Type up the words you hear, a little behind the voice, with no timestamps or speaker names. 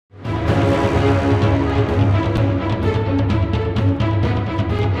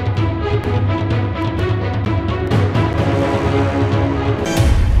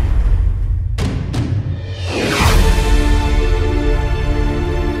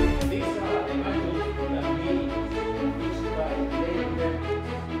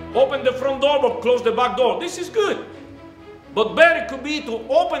open the front door but close the back door. This is good. But better could be to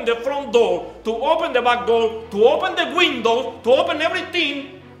open the front door, to open the back door, to open the window, to open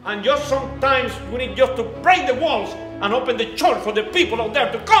everything, and just sometimes we need just to break the walls and open the church for the people out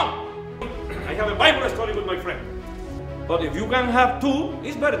there to come. I have a Bible study with my friend. But if you can have two,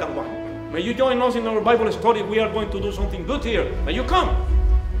 it's better than one. May you join us in our Bible study. We are going to do something good here. May you come.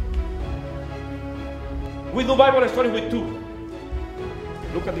 We do Bible study with two.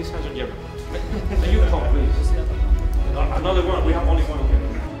 Look at this handsome gentleman. May you come, please. Another one. We have only one here.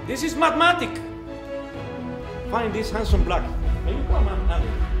 This is mathematics. Find this handsome black. May you come, man?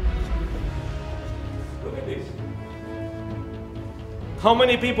 Look at this. How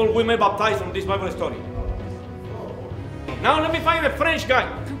many people we may baptize from this Bible study? Now let me find a French guy.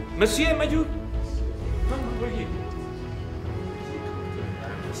 Monsieur, may you come over here?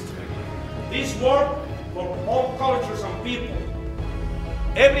 This word for all cultures and people.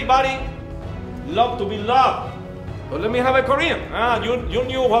 Everybody love to be loved. But let me have a Korean. You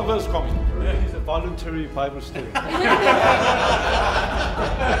knew what was coming. Yeah, he's a voluntary Bible student. And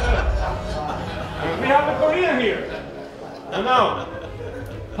we have a Korean here. And now,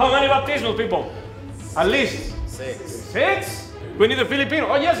 how many baptismal people? At least 6. 6? We need a Filipino.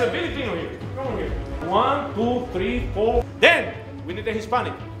 Oh yes, a Filipino here. Come on here. 1, 2, 3, 4. Then we need a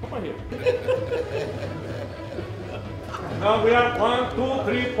Hispanic. Come on here. Now we have 1, 2,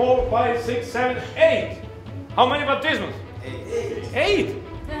 3, 4, 5, 6, 7, 8. How many baptismals? 8.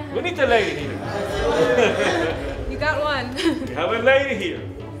 We need a lady here. You got one. We have a lady here.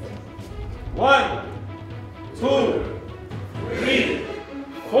 1, 2, 3,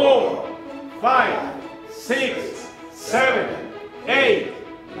 4, 5, 6, 7, 8,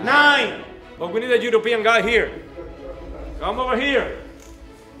 9. But we need a European guy here. Come over here.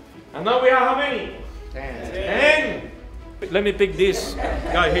 And now we have how many? 10. Let me pick this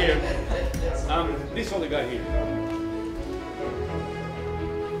guy here. This other guy here.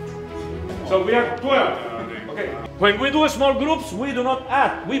 So we have 12. Okay. When we do small groups, we do not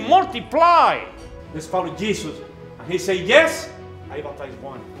add. We multiply. Let's follow Jesus. And he said, yes, I baptize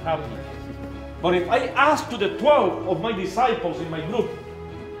one. But if I ask to the 12 of my disciples in my group,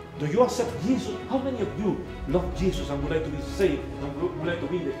 do you accept Jesus? How many of you love Jesus and would like to be saved and would like to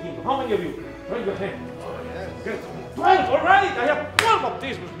be in the kingdom? How many of you? Raise your hand. Okay. 12, all right. I have 12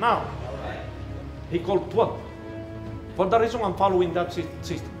 baptisms now. He called 12. For that reason, I'm following that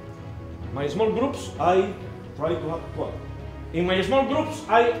system. My small groups, I try to have 12. In my small groups,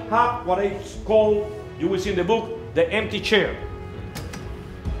 I have what I call, you will see in the book, the empty chair.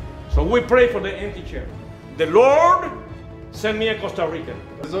 So we pray for the empty chair. The Lord send me a Costa Rican.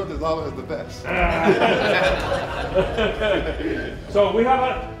 Dessert is always the best. So we have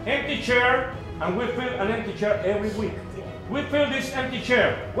an empty chair, and we fill an empty chair every week. We fill this empty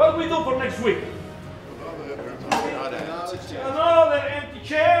chair. What do we do for next week? Another empty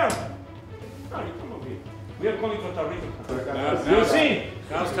chair. No, you come over here. We are calling Costa Rica. You see?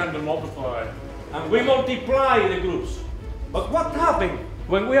 Now it's time to multiply. And we multiply the groups. But what happened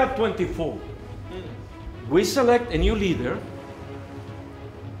when we have 24? We select a new leader,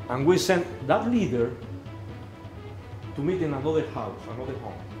 and we send that leader to meet in another house, another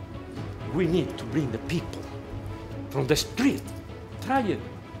home. We need to bring the people from the street. Try it,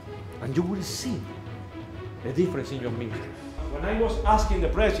 and you will see the difference in your ministry. When I was asking the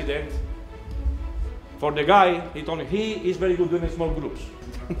president for the guy, he told me he is very good doing small groups.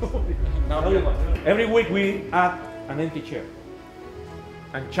 Every week we add an empty chair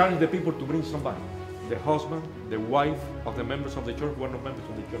and challenge the people to bring somebody. The husband, the wife of the members of the church who are not members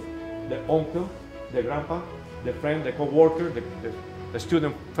of the church. The uncle, the grandpa, the friend, the co-worker, the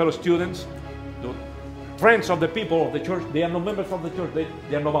student, fellow students, the friends of the people of the church. They are not members of the church.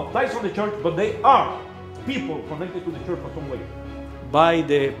 They are not baptized in the church, but they are people connected to the church in some way. By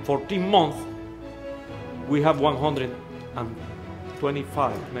the 14th month, we have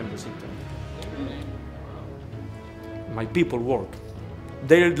 125 members in town. My people work.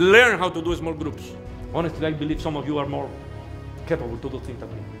 They learn how to do small groups. Honestly, I believe some of you are more capable to do things than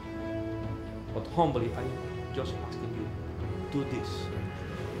me. But humbly, I'm just asking you, do this.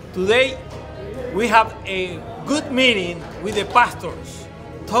 Today, we have a good meeting with the pastors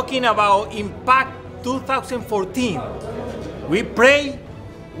talking about Impact 2014. We pray,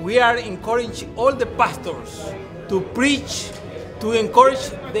 we are encouraging all the pastors to preach, to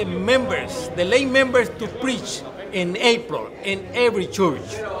encourage the members, the lay members to preach in April in every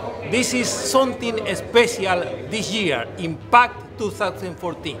church. This is something special this year, Impact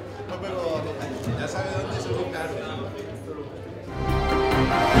 2014.